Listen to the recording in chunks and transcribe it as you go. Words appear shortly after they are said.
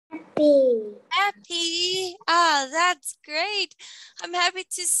Happy. Ah, that's great. I'm happy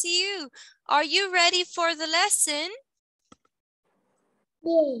to see you. Are you ready for the lesson?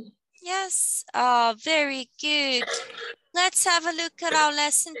 Yes. Ah, very good. Let's have a look at our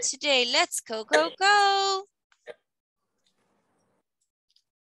lesson today. Let's go, go, go.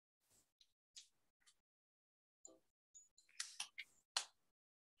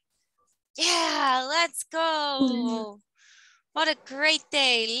 Yeah, let's go. What a great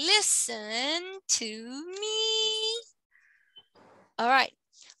day. Listen to me. All right,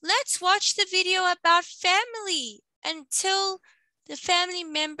 let's watch the video about family until the family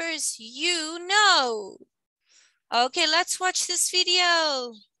members you know. Okay, let's watch this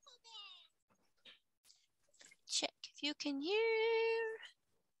video. Check if you can hear.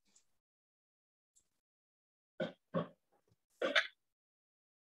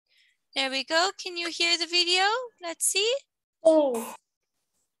 There we go. Can you hear the video? Let's see. Yes.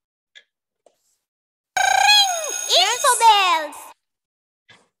 Yes. Info bells.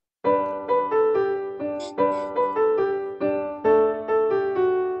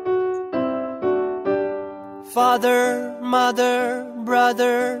 Father, mother,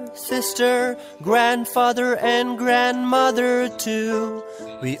 brother, sister, grandfather and grandmother too.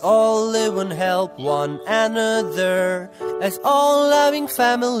 We all live and help one another, as all loving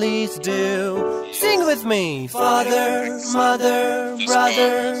families do. Sing with me! Father, mother,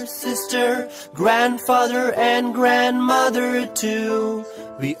 brother, sister, grandfather and grandmother too.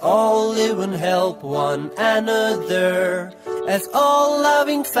 We all live and help one another, as all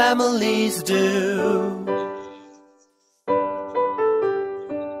loving families do.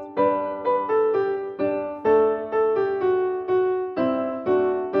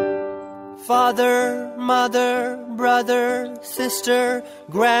 Father, mother, brother, sister,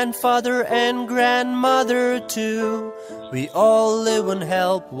 grandfather and grandmother too. We all live and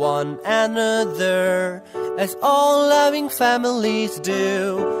help one another, as all loving families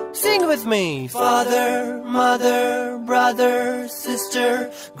do. Sing with me! Father, mother, brother,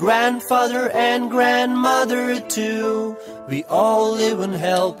 sister, grandfather and grandmother too. We all live and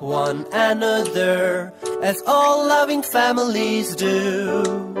help one another, as all loving families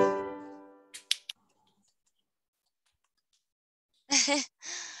do.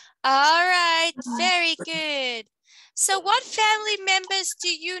 All right, very good. So what family members do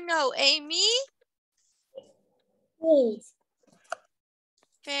you know, Amy? Yes.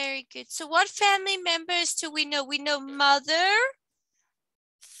 Very good. So what family members do we know? We know mother,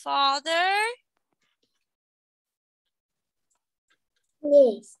 father.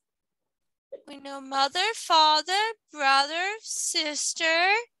 Yes. We know mother, father, brother,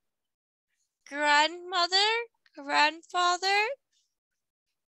 sister, grandmother, grandfather.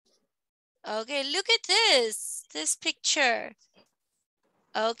 Okay, look at this picture.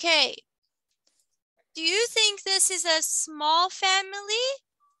 Okay. Do you think this is a small family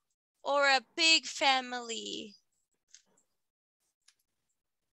or a big family?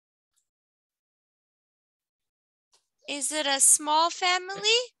 Is it a small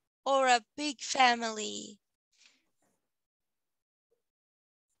family or a big family?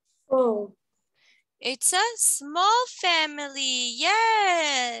 Oh. It's a small family,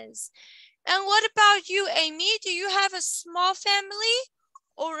 yes. And what about you, Amy? Do you have a small family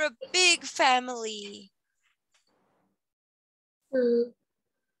or a big family?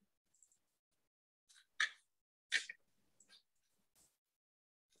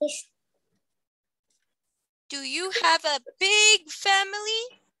 Yes. Do you have a big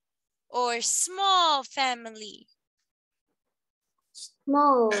family or small family?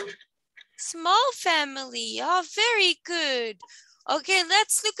 Small. Small family. Oh, very good. Okay,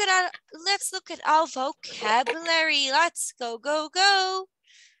 let's look at our vocabulary. Let's go, go, go.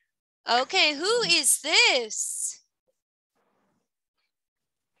 Okay, who is this?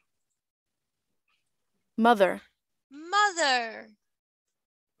 Mother. Mother.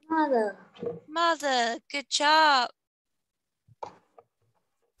 Mother. Mother. Good job.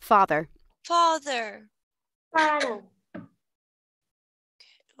 Father. Father. Father. Good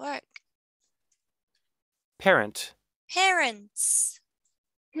work. Parent. Parents.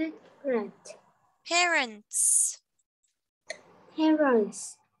 Parent. Parents.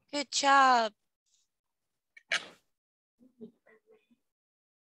 Parents. Good job.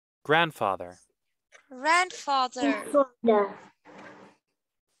 Grandfather. Grandfather. Father.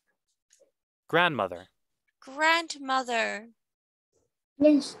 Grandmother. Grandmother.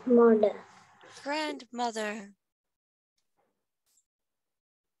 Grandmother. Grandmother.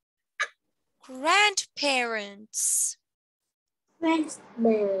 Grandparents.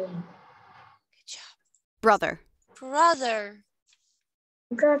 Raspberry. Good job. Brother. Brother.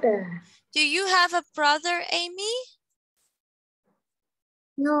 Brother. Do you have a brother, Amy?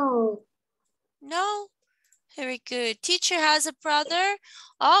 No. No? Very good. Teacher has a brother.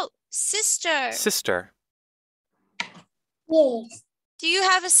 Oh, sister. Sister. Yes. Do you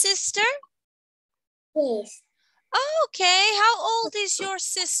have a sister? Yes. Oh, okay. How old is your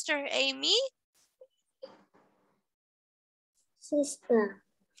sister, Amy? Sister.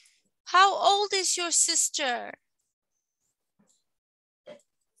 How old is your sister?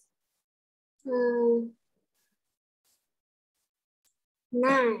 9.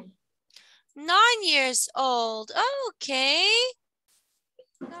 9 years old. Oh, okay.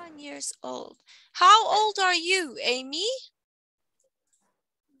 9 years old. How old are you, Amy?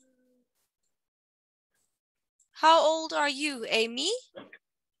 How old are you, Amy?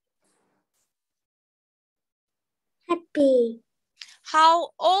 Happy. How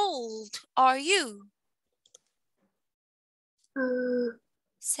old are you?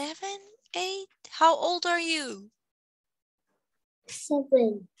 7, 8. How old are you?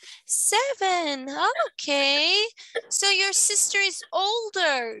 7. 7. Okay. So your sister is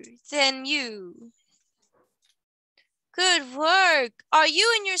older than you. Good work. Are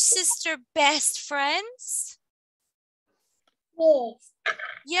you and your sister best friends? Yes.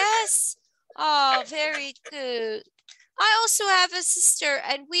 Yes. Oh, very good. I also have a sister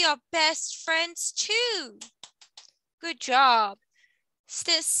and we are best friends too. Good job.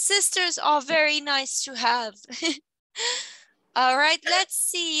 Sisters are very nice to have. All right, let's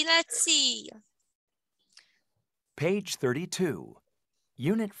see. Page 32.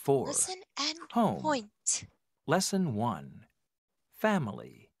 Unit 4. Listen and Home. point. Lesson 1.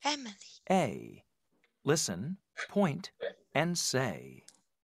 Family. Family. A. Listen, point, and say.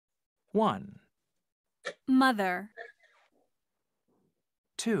 1, Mother,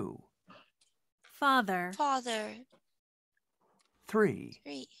 2, father, Father. 3,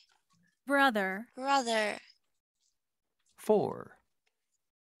 3. brother, Brother. 4,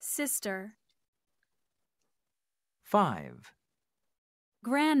 sister, 5,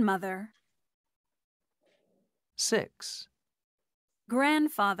 grandmother, 6,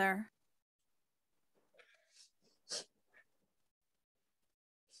 grandfather,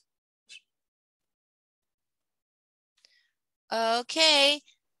 Okay,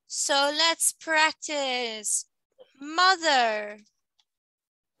 so let's practice. Mother.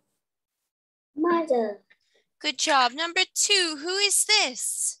 Mother. Good job. Number 2, who is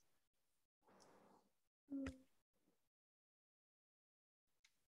this?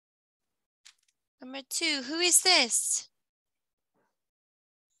 Number 2, who is this?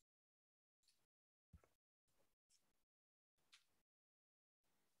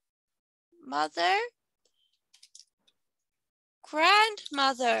 Mother?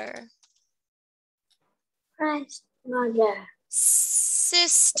 Grandmother. Grandmother.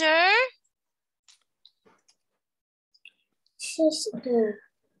 Sister? Sister.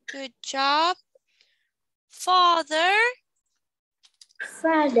 Good job. Father?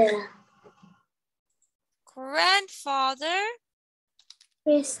 Father. Grandfather?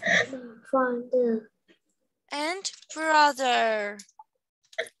 Grandfather. And brother.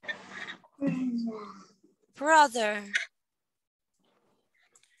 Brother.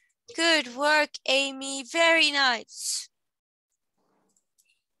 Good work, Amy. Very nice.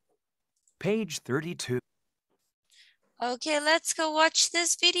 Page 32. Okay, let's go watch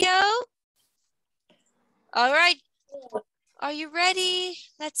this video. All right. Are you ready?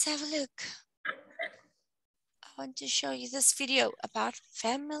 Let's have a look. I want to show you this video about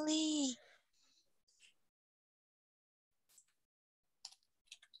family.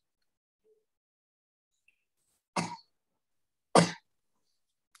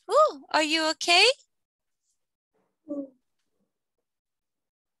 Oh, are you okay?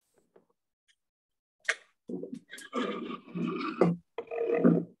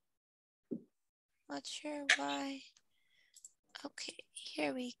 Not sure why. Okay,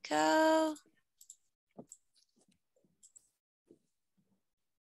 here we go.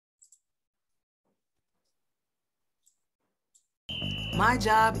 My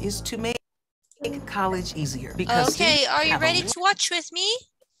job is to make college easier because Okay, are you have a ready to watch with me?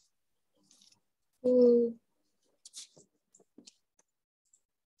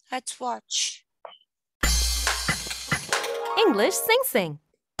 Let's watch. English Sing Sing.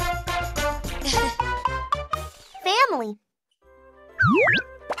 Family.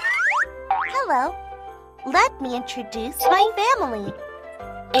 Hello. Let me introduce my family.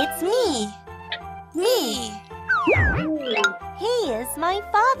 It's me. Me. He is my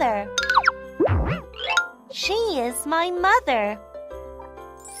father. She is my mother.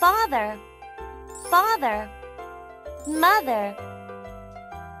 Father. Father. Mother.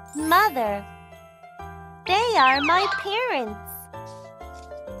 Mother. They are my parents.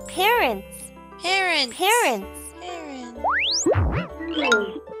 Parents. Parents. Parents. Parents.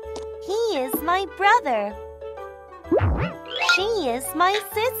 He is my brother. She is my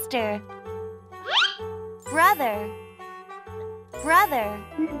sister. Brother. Brother.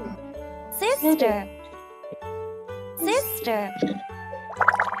 Sister. Sister.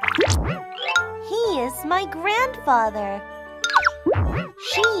 He is my grandfather.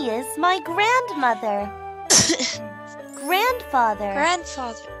 She is my grandmother. Grandfather.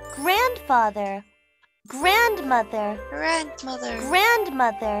 Grandfather. Grandfather. Grandmother. Grandmother.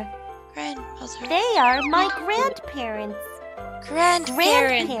 Grandmother. Grandmother. They are my grandparents.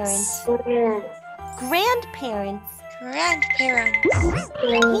 Grandparents. Grandparents. Grandparents.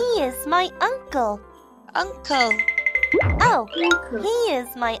 He is my uncle. Uncle. Oh, he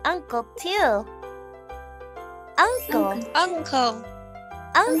is my uncle too. Uncle. Uncle.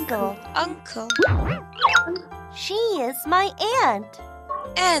 Uncle. Uncle. She is my aunt.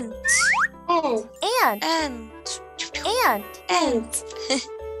 Aunt. Aunt. Aunt. Aunt. Aunt.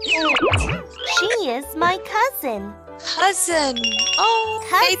 She is my cousin. Cousin.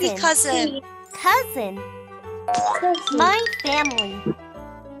 Oh, baby cousin. Cousin. My family.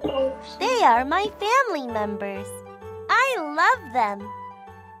 They are my family members. I love them.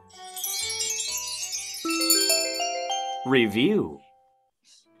 Review.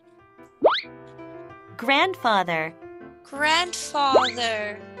 Grandfather.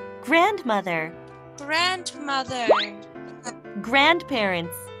 Grandfather. Grandmother. Grandmother.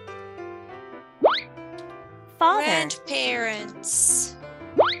 Grandparents. Father. Grandparents.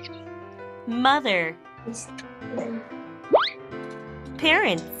 Mother.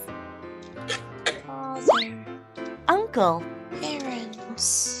 Parents. Father. Uncle.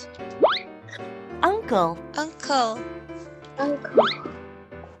 Parents. Uncle. Uncle.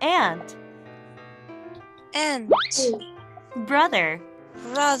 Aunt. Aunt. Brother.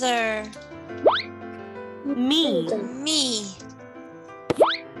 Brother. Me. Me.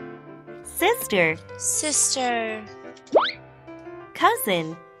 Sister. Sister.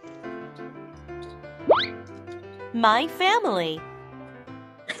 Cousin. My family.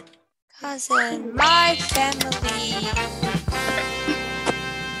 Cousin. My family.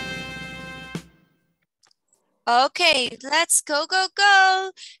 Okay, let's go, go,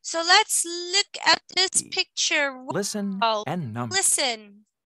 go. So let's look at this picture. Listen Wow. and number. Listen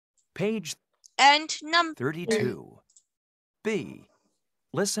Page and number. 32. B.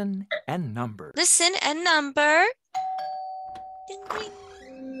 Listen and number. Listen and number. Ding,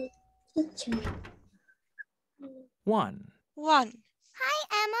 ding. 1, 1, Hi,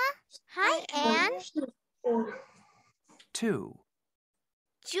 Emma. Hi, Anne. 2,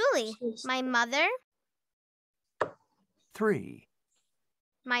 Julie. My mother. 3,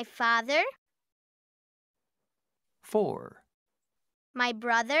 My father. 4, My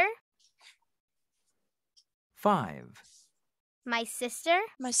brother. 5, My sister.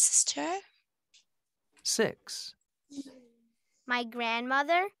 my sister. 6, My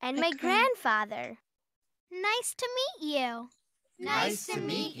grandmother. And my grandfather. Nice to meet you. Nice to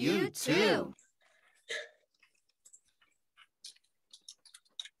meet you too.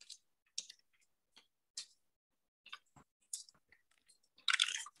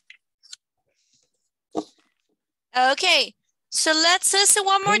 Okay, so let's listen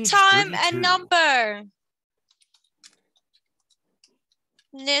one more Page time 32. and number.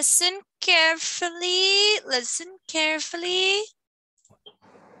 Listen carefully. Listen carefully.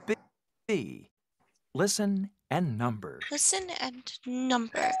 B. Listen and number. Listen and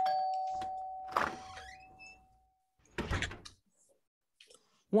number.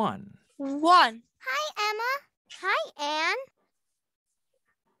 1, 1, Hi, Emma. Hi, Anne.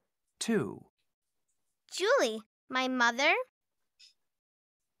 2, Julie. My mother.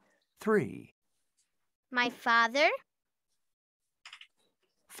 3, My father.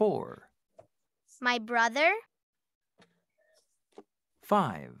 4, My brother.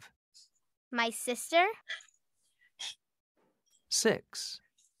 5, My sister. 6,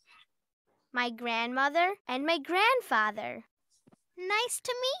 My grandmother. And my grandfather. Nice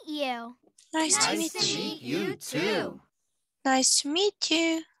to meet you. nice to meet you. too. Nice to meet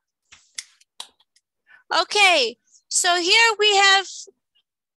you. Okay, so here we have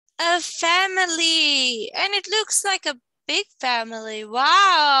a family, and it looks like a big family.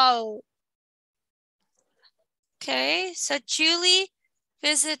 Wow. Okay, so Julie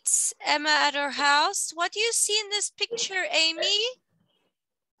visits Emma at her house. What do you see in this picture, Amy?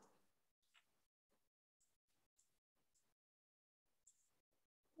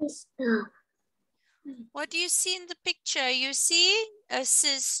 What do you see in the picture? You see a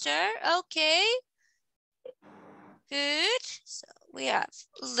sister. Okay. Good. So we have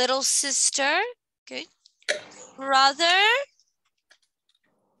little sister. Good. Brother.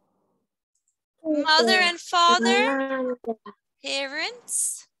 Mother and father.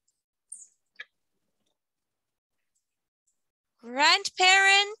 Parents.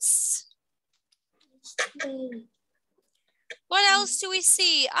 Grandparents. What else do we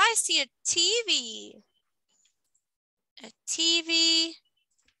see? I see a TV. A TV.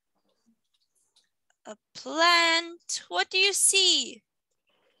 A plant. What do you see?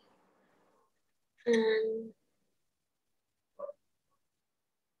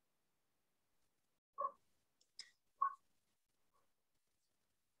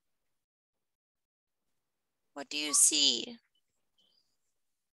 What do you see?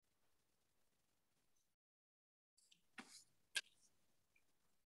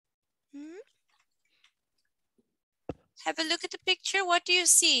 Have a look at the picture. What do you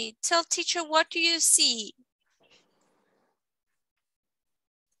see? Tell teacher, what do you see?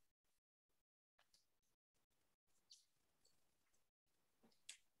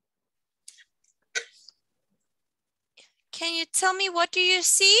 Can you tell me what do you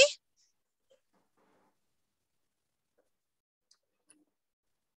see?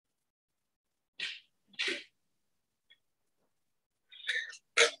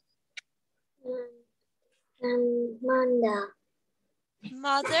 Mother.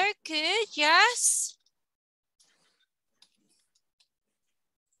 Mother, good, yes.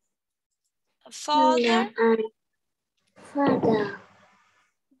 Father, Father.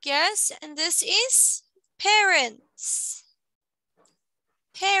 yes, and this is parents.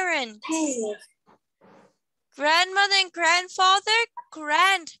 Parents. Grandmother and grandfather,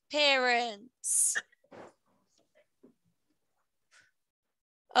 grandparents.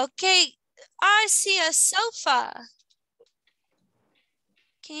 Okay, I see a sofa.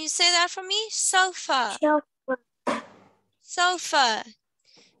 Can you say that for me? Sofa. Sofa.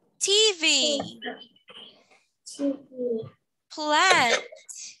 TV. Plant.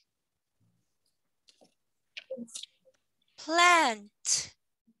 Plant.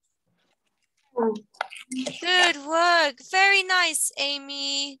 Good work. Very nice,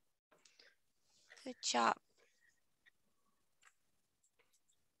 Amy. Good job.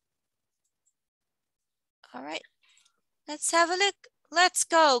 All right. Let's have a look. Let's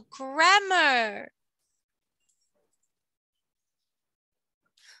go. Grammar.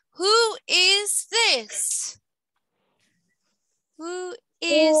 Who is this? Who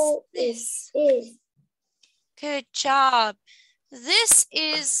is this? Good job. This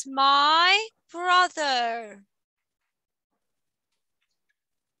is my brother.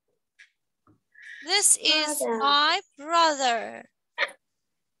 This is my brother.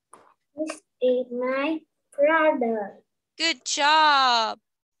 This is my brother. Good job.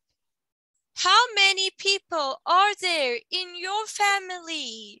 How many people are there in your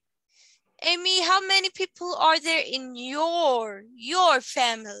family? Amy, how many people are there in your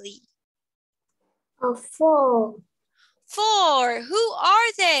family? 4. 4. Who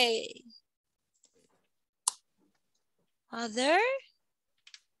are they? Mother?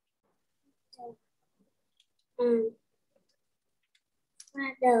 And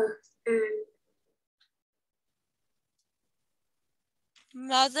father and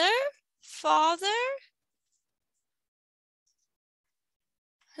Mother? Father?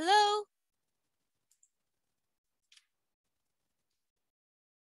 Hello?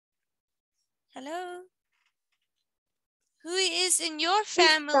 Hello? Who is in your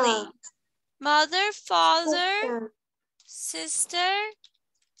family? Mother, father, sister,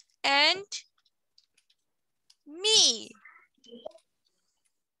 and me.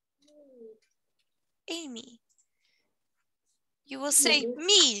 Amy. You will say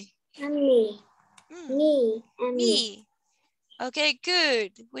me. And me. Me and me. Okay,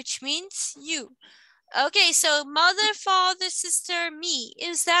 good. Which means you. Okay, so mother, father, sister, me.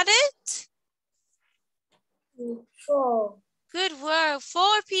 Is that it? 4. Good work.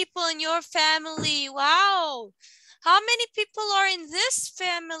 4 people in your family. Wow. How many people are in this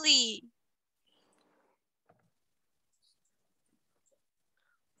family?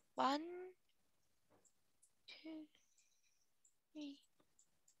 1, 2, 3,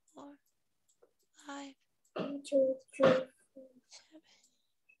 4, 5, 7,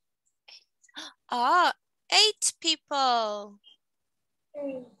 8. 8 people.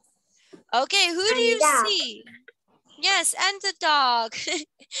 Okay, who do you see? Yes, and the dog.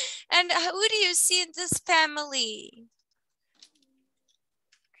 And who do you see in this family?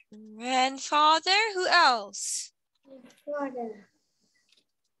 Grandfather. Who else? Father.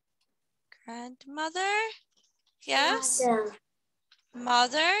 Grandmother. Yes. Mother.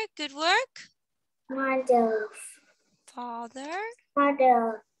 Mother. Good work. Mother. Father.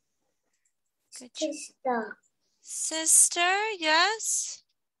 Father. Good job. Sister. Sister. Yes.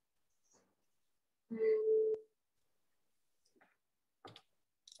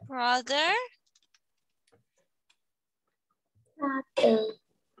 Brother. Father.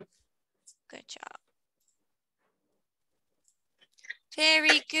 Good job.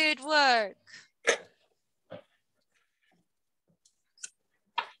 Very good work.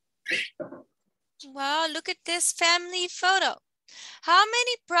 Wow, look at this family photo. How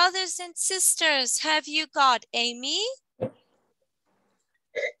many brothers and sisters have you got, Amy?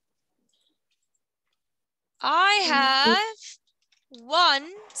 I have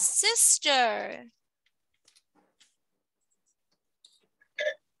one sister.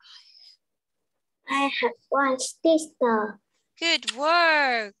 I have one sister. Good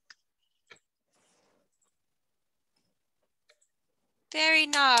work. Very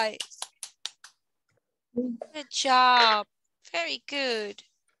nice. Good job. Very good.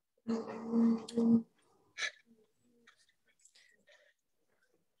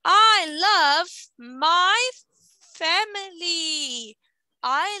 I love my family.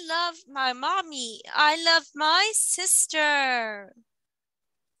 I love my mommy. I love my sister.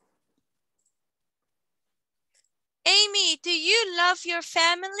 Amy, do you love your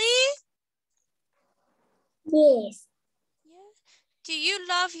family? Yes. Do you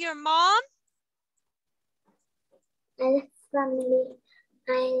love your mom? I love family.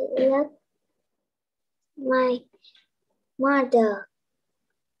 I love my mother.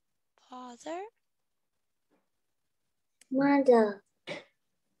 Father? Mother.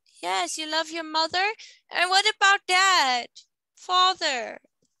 Yes, you love your mother. And what about dad? Father?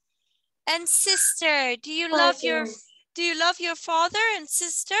 And sister? Do you love your father and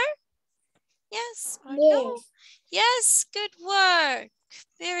sister? Yes or no? Yes. Yes, good work.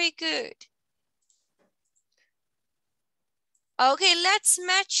 Very good. Okay, let's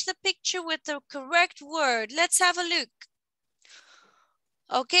match the picture with the correct word. Let's have a look.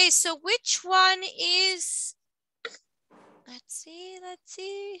 Okay, so which one is, let's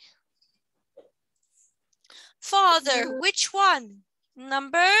see. Father, which one?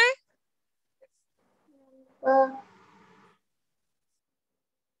 Number?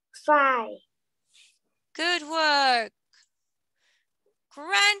 5. Good work.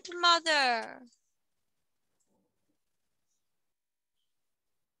 Grandmother.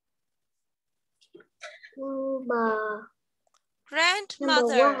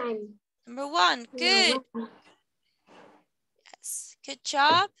 Grandmother. Number one. Good. Yes. Good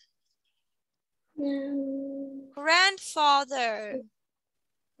job. Grandfather.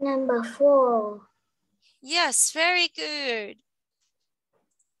 Number 4. Yes, very good.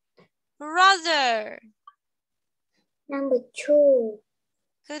 Brother. Number 2.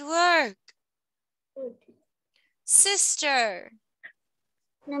 Good work. Sister.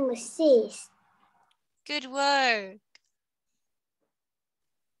 Number 6. Good work.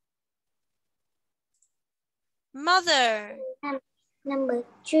 Mother. Number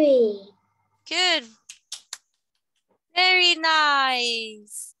 3. Good. Very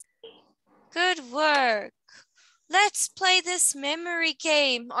nice. Good work. Let's play this memory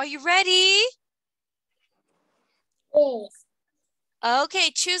game. Are you ready? Yes.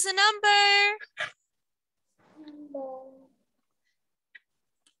 Okay, choose a number.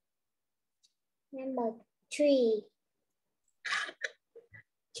 Number 3.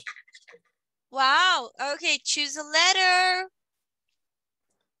 Wow. Okay, choose a letter.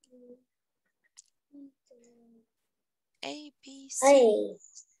 A, B, C. A.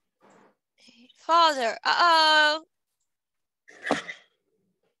 Father. Uh-oh.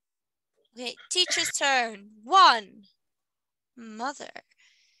 Okay, teacher's turn. 1. Mother.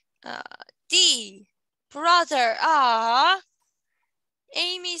 D. Brother. Ah.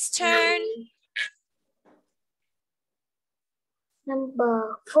 Amy's turn.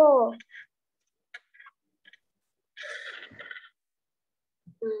 Number 4.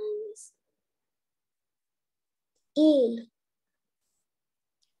 E.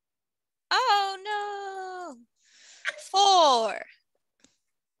 Oh no. 4.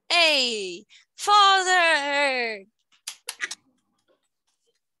 A. Father.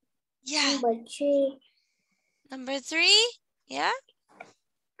 Yeah. Number 3. Number 3. Yeah.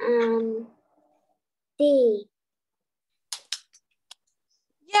 D.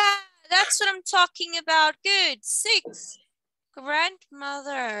 Yeah, that's what I'm talking about. Good. 6.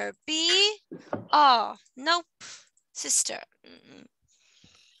 Grandmother. B. Oh, nope. Sister.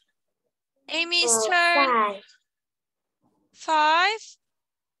 Amy's turn. 5. 5.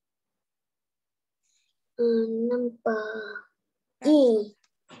 Number E.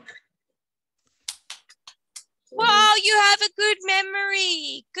 Wow, you have a good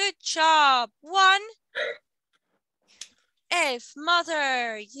memory. Good job. 1. F,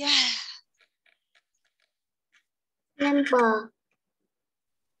 mother. Yeah. Number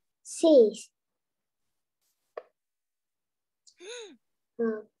 6.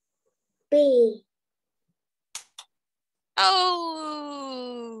 B.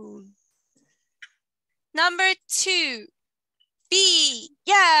 Oh. Number 2. B.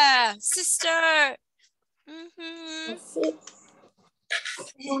 Yeah, sister.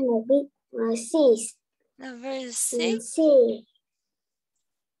 Number 6. Number 6. C.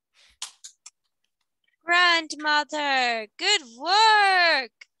 Grandmother. Good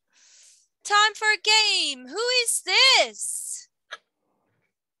work. Time for a game. Who is this?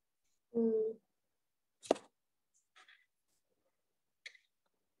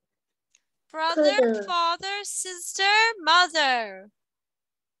 Brother, Brother. father, sister, mother.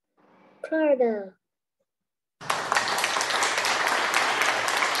 Brother.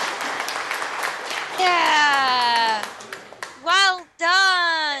 Yeah. Well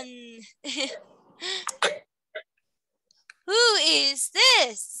done. Who is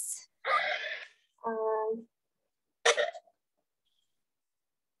this?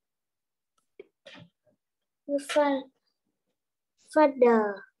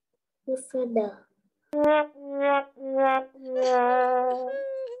 Father.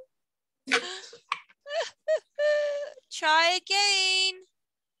 Try again.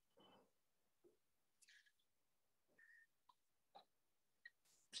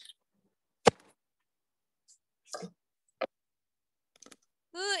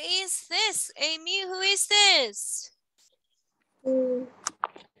 Who is this, Amy? Who is this?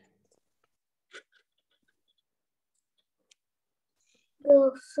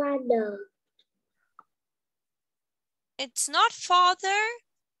 Your father. It's not father.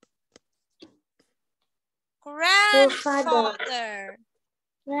 Grandfather.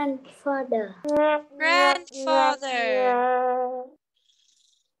 Grandfather. Grandfather.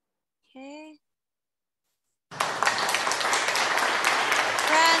 Okay.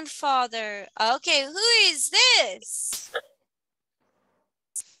 Grandfather. Okay, who is this?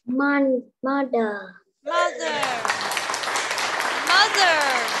 Mother. Mother.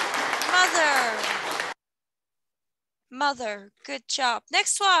 Mother. Good job.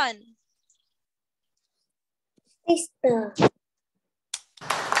 Next one. Sister.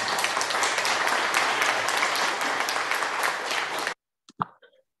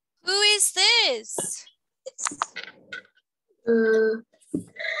 Who is this?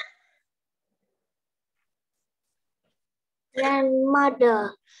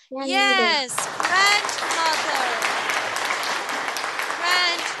 Grandmother. Yes, grandmother.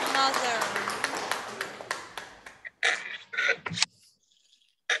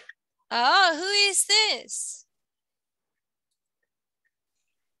 Oh, who is this?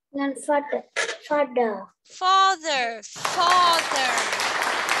 Grandfather. Father.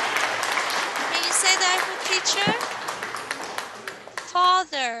 Can you say that for teacher?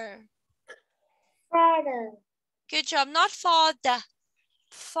 Father. Good job. Not father.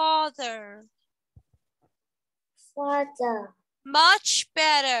 Father. Much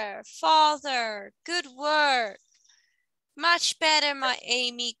better. Father. Good work. Much better, my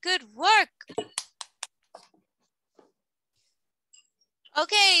Amy. Good work.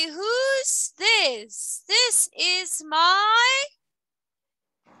 Okay, who's this? This is my...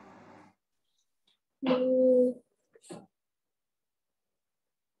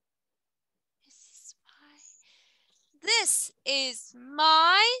 This is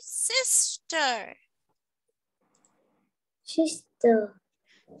my sister.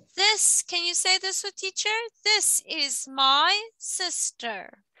 This, can you say this with teacher? This is my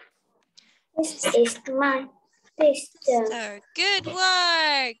sister. This is my sister. Good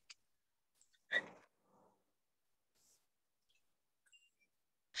work.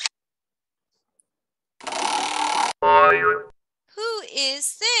 Who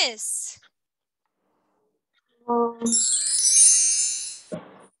is this?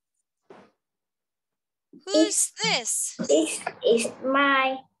 Who's this? This is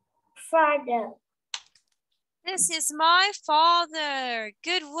my father. This is my father.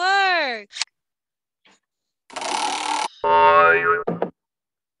 Good work.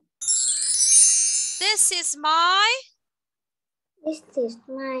 This is my... This is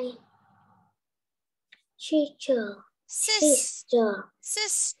my teacher. Sister.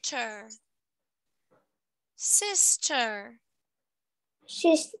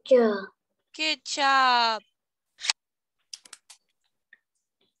 Good job.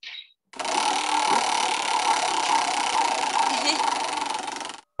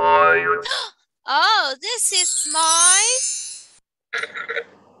 Oh, this is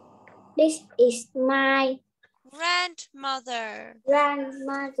my grandmother.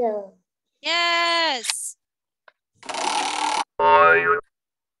 Grandmother. Yes.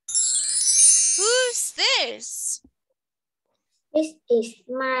 Who's this? This is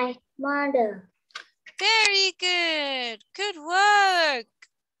my mother. Very good. Good work.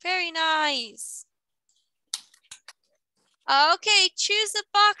 Very nice. Okay, choose a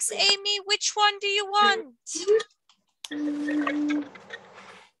box, Amy. Which one do you want? Mm,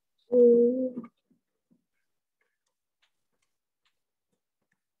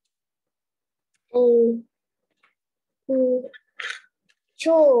 mm, mm,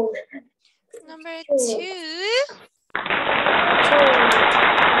 Two. Number 2.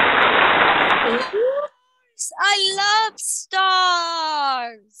 I love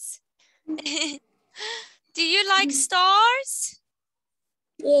stars. Do you like stars?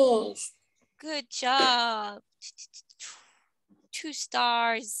 Yes. Good job. 2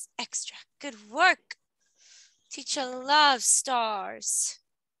 stars extra. Good work. Teacher loves stars.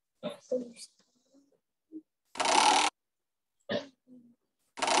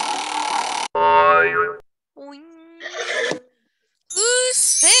 Boing.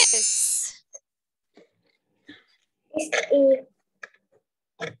 Who's this? This is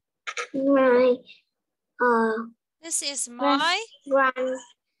my This is my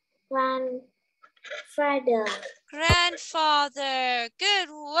grandfather. grandfather. Good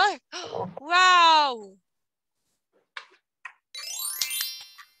work. Wow.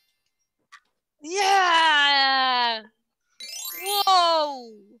 Yeah.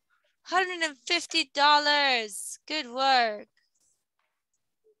 Whoa. $150. Good work.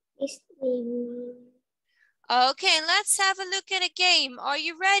 Okay, let's have a look at a game. Are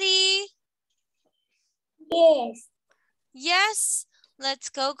you ready? Yes. Yes. Let's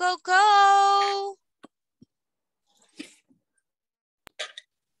go, go, go.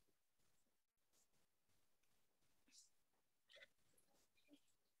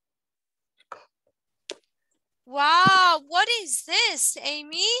 Wow, what is this,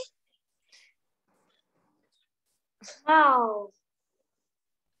 Amy? Mouse.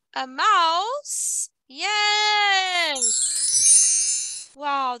 A mouse? Yes.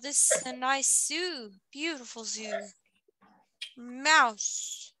 Wow, this is a nice zoo. Beautiful zoo.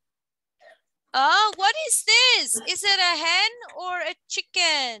 Mouse. Oh, what is this? Is it a hen or a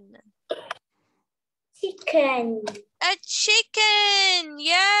chicken? Chicken. A chicken.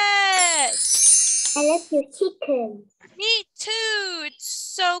 Yes. I love your chicken. Me too. It's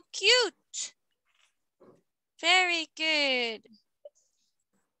so cute. Very good.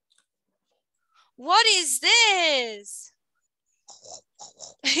 What is this?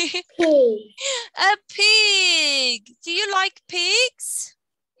 Pig. A pig. Do you like pigs?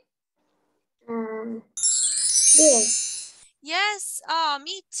 Yes. Yes. Oh,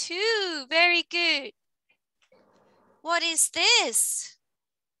 me too. Very good. What is this?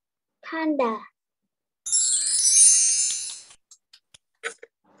 Panda.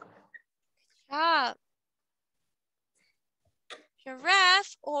 Ah.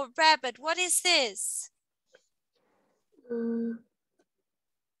 Giraffe or rabbit? What is this?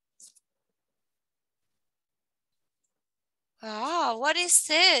 Oh, what is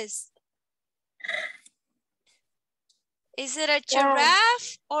this? Is it a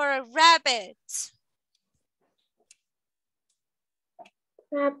giraffe or a rabbit?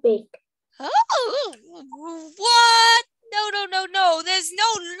 Rabbit. Oh, what? No, no, no, no. There's no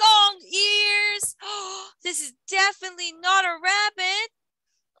long ears. This is definitely not a rabbit.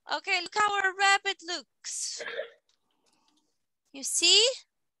 Okay, look how a rabbit looks. You see?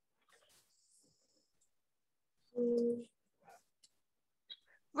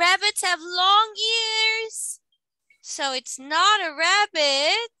 Rabbits have long ears. So it's not a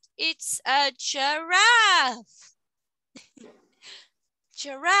rabbit. It's a giraffe.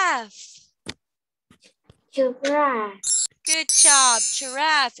 Giraffe. Giraffe. Good job,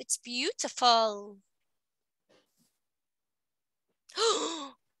 giraffe. It's beautiful.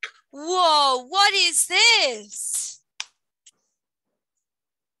 Whoa, what is this?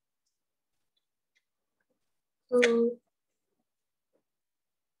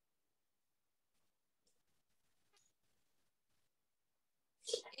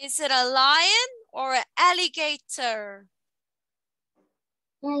 Is it a lion or an alligator?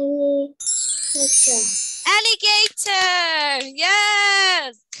 Alligator. Alligator,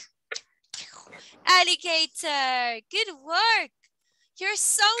 yes. Alligator, good work. You're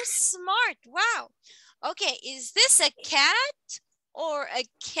so smart, wow. Okay, is this a cat or a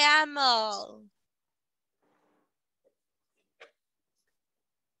camel?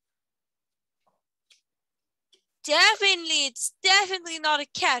 it's definitely not a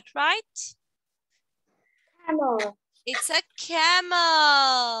cat, right? Camel. It's a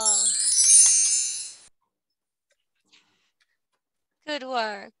camel. Good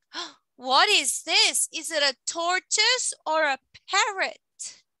work. What is this? Is it a tortoise or a parrot?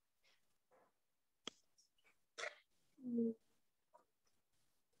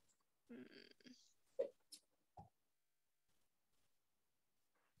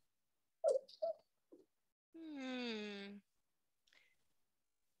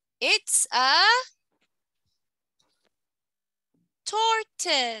 It's a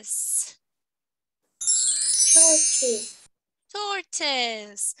tortoise.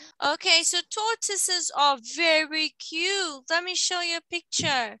 Tortoise. Okay, so tortoises are very cute. Let me show you a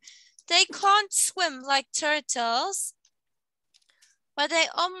picture. They can't swim like turtles, but they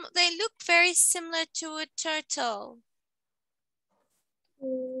look very similar to a turtle.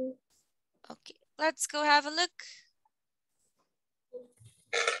 Okay, let's go have a look.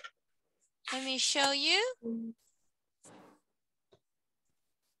 Let me show you.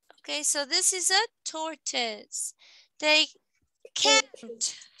 Okay, so this is a tortoise. They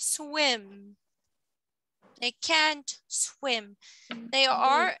can't swim. They can't swim. They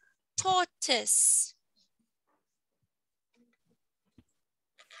are tortoise.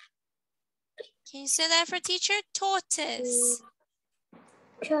 Can you say that for teacher? Tortoise.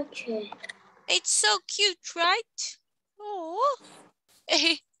 Tortoise. It's so cute, right? Oh.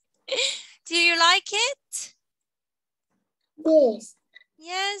 Do you like it? Yes.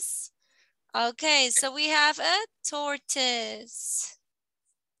 Yes. Okay, so we have a tortoise.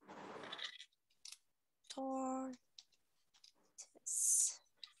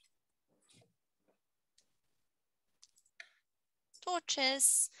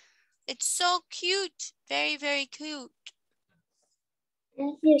 Tortoise. It's so cute. Very, very cute.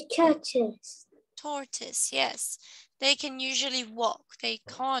 And your tortoise. Tortoise, yes. They can usually walk. They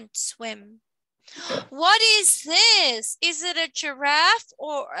can't swim. What is this? Is it a giraffe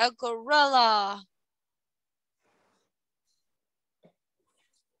or a gorilla?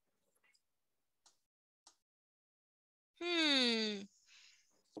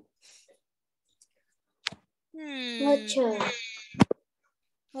 Watcher.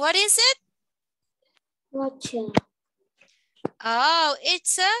 What is it? Watcher. Oh,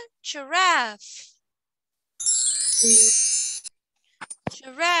 it's a giraffe.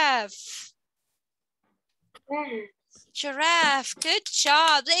 Giraffe. Giraffe. Good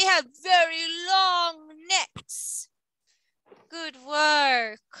job. They have very long necks. Good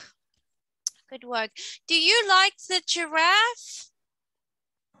work. Good work. Do you like the giraffe?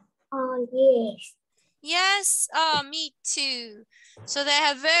 Oh, yes. Yes, oh, me too. So they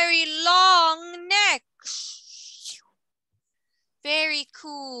have very long necks. Very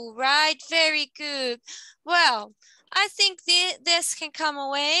cool, right? Very good. Well, I think this can come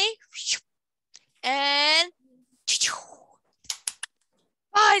away. And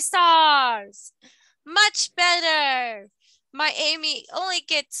 5 stars. Much better. My Amy only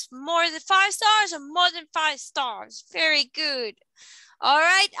gets more than 5 stars or more than 5 stars. Very good. All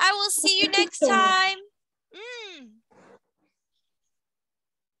right, I will see you next time.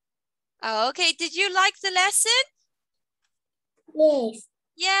 Okay, did you like the lesson? Yes.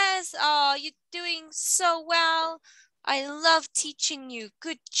 Yes, oh, you're doing so well. I love teaching you.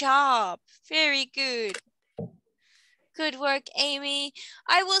 Good job. Very good. Good work, Amy.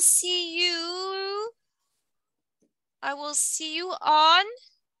 I will see you on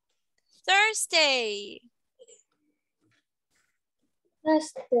Thursday.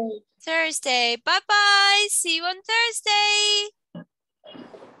 Thursday. Bye-bye. See you on Thursday.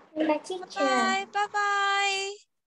 Bye, teacher. Bye. Bye-bye.